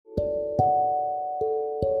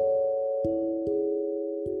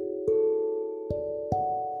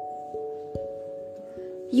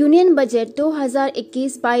Union budget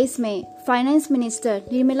 2021-22 में finance minister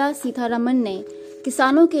Nirmala Sitharaman ने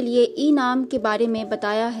किसानों के लिए ई-नाम के बारे में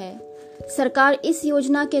बताया है। सरकार इस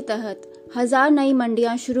योजना के तहत 1000 नई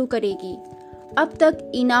मंडियां शुरू करेगी। अब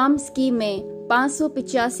तक ई-नाम स्कीम में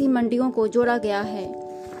 585 मंडियों को जोड़ा गया है।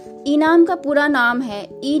 ई-नाम का पूरा नाम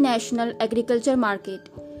है ई नेशनल एग्रीकल्चर मार्केट।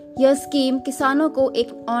 यह स्कीम किसानों को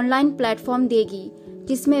एक ऑनलाइन प्लेटफॉर्म देगी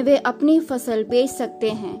जिसमें वे अपनी फसल बेच सकते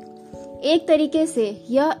हैं। एक तरीके से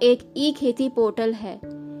यह एक ई खेती पोर्टल है।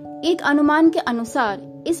 एक अनुमान के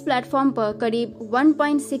अनुसार इस प्लेटफॉर्म पर करीब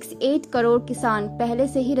 1.68 करोड़ किसान पहले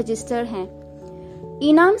से ही रजिस्टर हैं।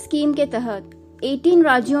 ई-नाम स्कीम के तहत 18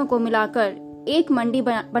 राज्यों को मिलाकर एक मंडी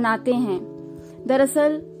बनाते हैं।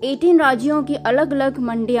 दरअसल 18 राज्यों की अलग अलग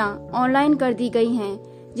मंडियां ऑनलाइन कर दी गई हैं,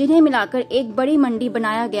 जिन्हें मिलाकर एक बड़ी मंडी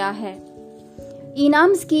बनाया गया है।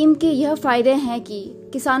 ई-नाम स्कीम के यह फायदे हैं कि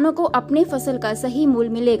किसानों को अपनी फसल का सही मूल्य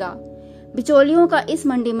मिलेगा। बिचौलियों का इस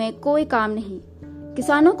मंडी में कोई काम नहीं।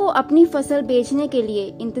 किसानों को अपनी फसल बेचने के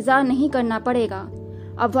लिए इंतजार नहीं करना पड़ेगा।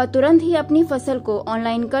 अब वह तुरंत ही अपनी फसल को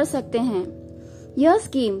ऑनलाइन कर सकते हैं। यह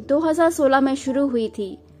स्कीम 2016 में शुरू हुई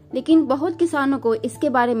थी, लेकिन बहुत किसानों को इसके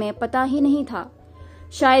बारे में पता ही नहीं था।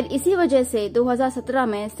 शायद इसी वजह से 2017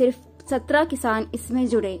 में सिर्फ 17 किसान इसमें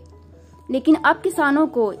जुड़े। लेकिन अब किसानों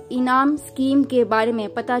को ई-नाम स्कीम के बारे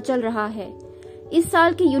में पता चल रहा है। इस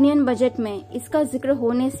साल के यूनियन बजट में इसका जिक्र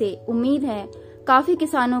होने से उम्मीद है काफी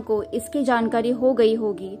किसानों को इसकी जानकारी हो गई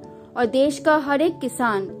होगी और देश का हर एक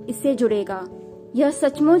किसान इससे जुड़ेगा। यह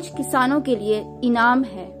सचमुच किसानों के लिए इनाम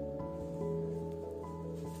है।